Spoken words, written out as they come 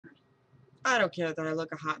I don't care that I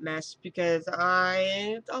look a hot mess because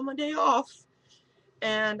it's on my day off.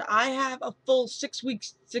 And I have a full 6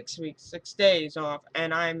 days off,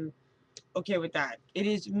 and I'm okay with that. It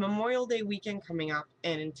is Memorial Day weekend coming up,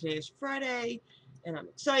 and today is Friday, and I'm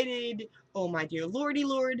excited. Oh my dear lordy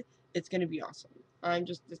lord, it's gonna be awesome.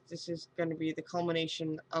 This is gonna be the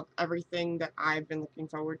culmination of everything that I've been looking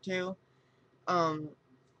forward to. Um,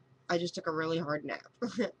 I just took a really hard nap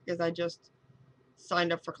because I just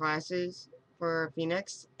signed up for classes for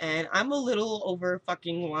Phoenix, and I'm a little over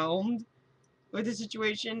fucking whelmed with the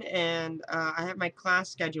situation, and I have my class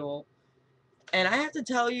schedule, and I have to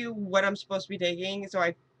tell you what I'm supposed to be taking, so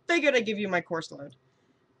I figured I'd give you my course load.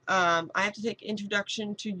 I have to take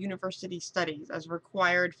Introduction to University Studies as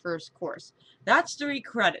required first course. That's 3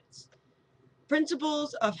 credits.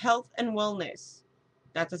 Principles of Health and Wellness.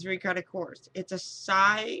 That's a 3 credit course. It's a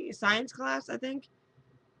science class, I think.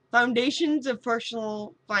 Foundations of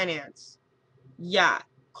Personal Finance. Yeah,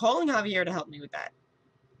 calling Javier to help me with that.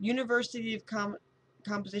 University of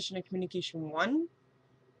Composition and Communication 1,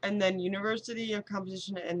 and then University of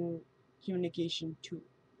Composition and Communication 2.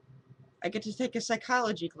 I get to take a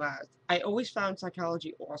psychology class. I always found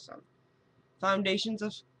psychology awesome. Foundations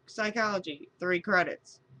of Psychology, 3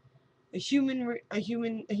 credits. A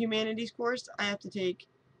humanities course. I have to take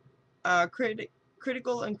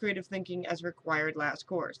critical and creative thinking as required last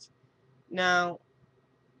course. Now,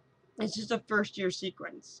 it's just a first year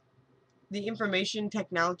sequence. The information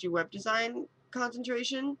technology web design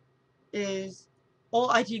concentration is all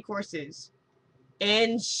IT courses.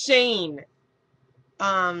 Insane.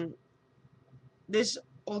 Um, this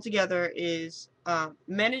altogether is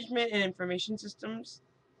management and information systems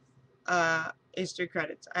is 3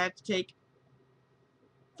 credits. I have to take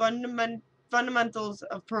fundamentals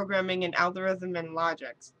of programming and algorithm and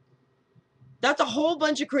logics. That's a whole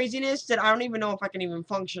bunch of craziness that I don't even know if I can even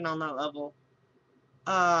function on that level.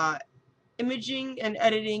 Uh, Imaging and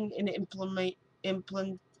editing and implementation.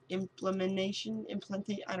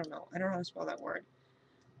 I don't know. I don't know how to spell that word.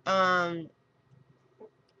 Um,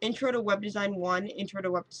 Intro to Web Design 1, Intro to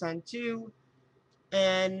Web Design 2,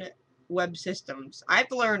 and Web Systems. I have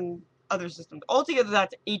to learn other systems. Altogether,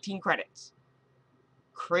 that's 18 credits.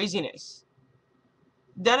 Craziness.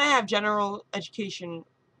 Then I have general education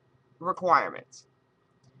requirements.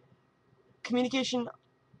 Communication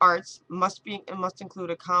arts must include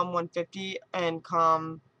a COM 150 and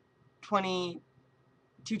COM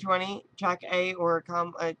 220 track A or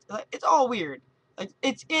COM. It's all weird. Like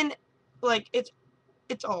it's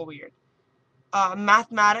all weird.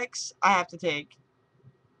 Mathematics I have to take.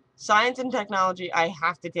 Science and technology I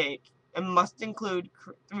have to take and must include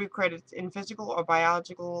 3 credits in physical or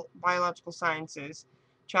biological sciences,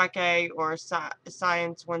 track A or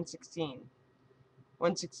science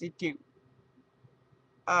 162.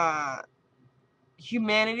 Uh,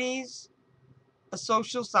 Humanities, a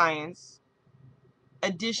social science,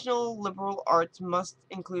 additional liberal arts must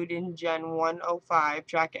include in Gen 105,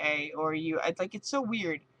 track A or U. It's so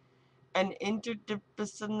weird. An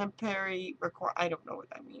interdisciplinary I don't know what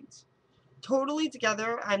that means. Totally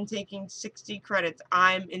together, I'm taking 60 credits.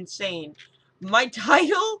 I'm insane. My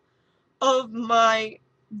title of my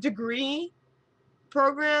degree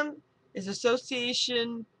program is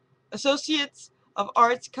Associates of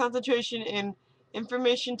Arts Concentration in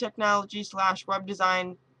Information Technology / Web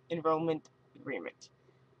Design Enrollment Agreement.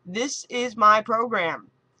 This is my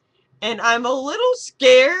program. And I'm a little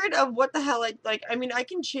scared of what the hell I mean, I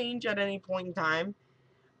can change at any point in time,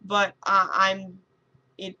 but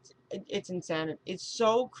it's insanity. It's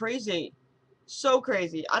so crazy. So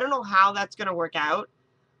crazy. I don't know how that's gonna work out,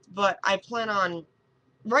 but I plan on.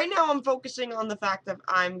 Right now, I'm focusing on the fact that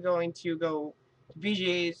I'm going to go to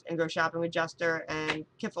BJ's and go shopping with Jester and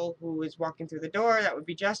Kiffle, who is walking through the door. That would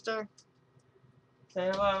be Jester.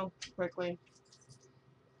 Say hello quickly.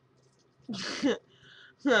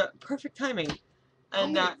 Perfect timing. How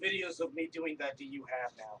And many videos of me doing that do you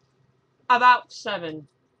have now? about 7.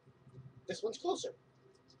 This one's closer.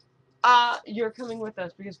 You're coming with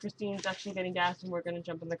us because Christine's actually getting gas and we're gonna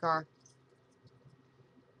jump in the car.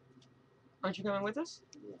 Aren't you coming with us?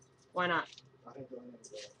 Yeah. Why not? I ain't going anywhere.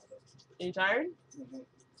 Are you tired?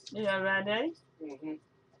 You have a bad day?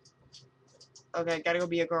 Okay, gotta go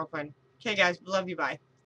be a girlfriend. Okay, guys, love you, bye.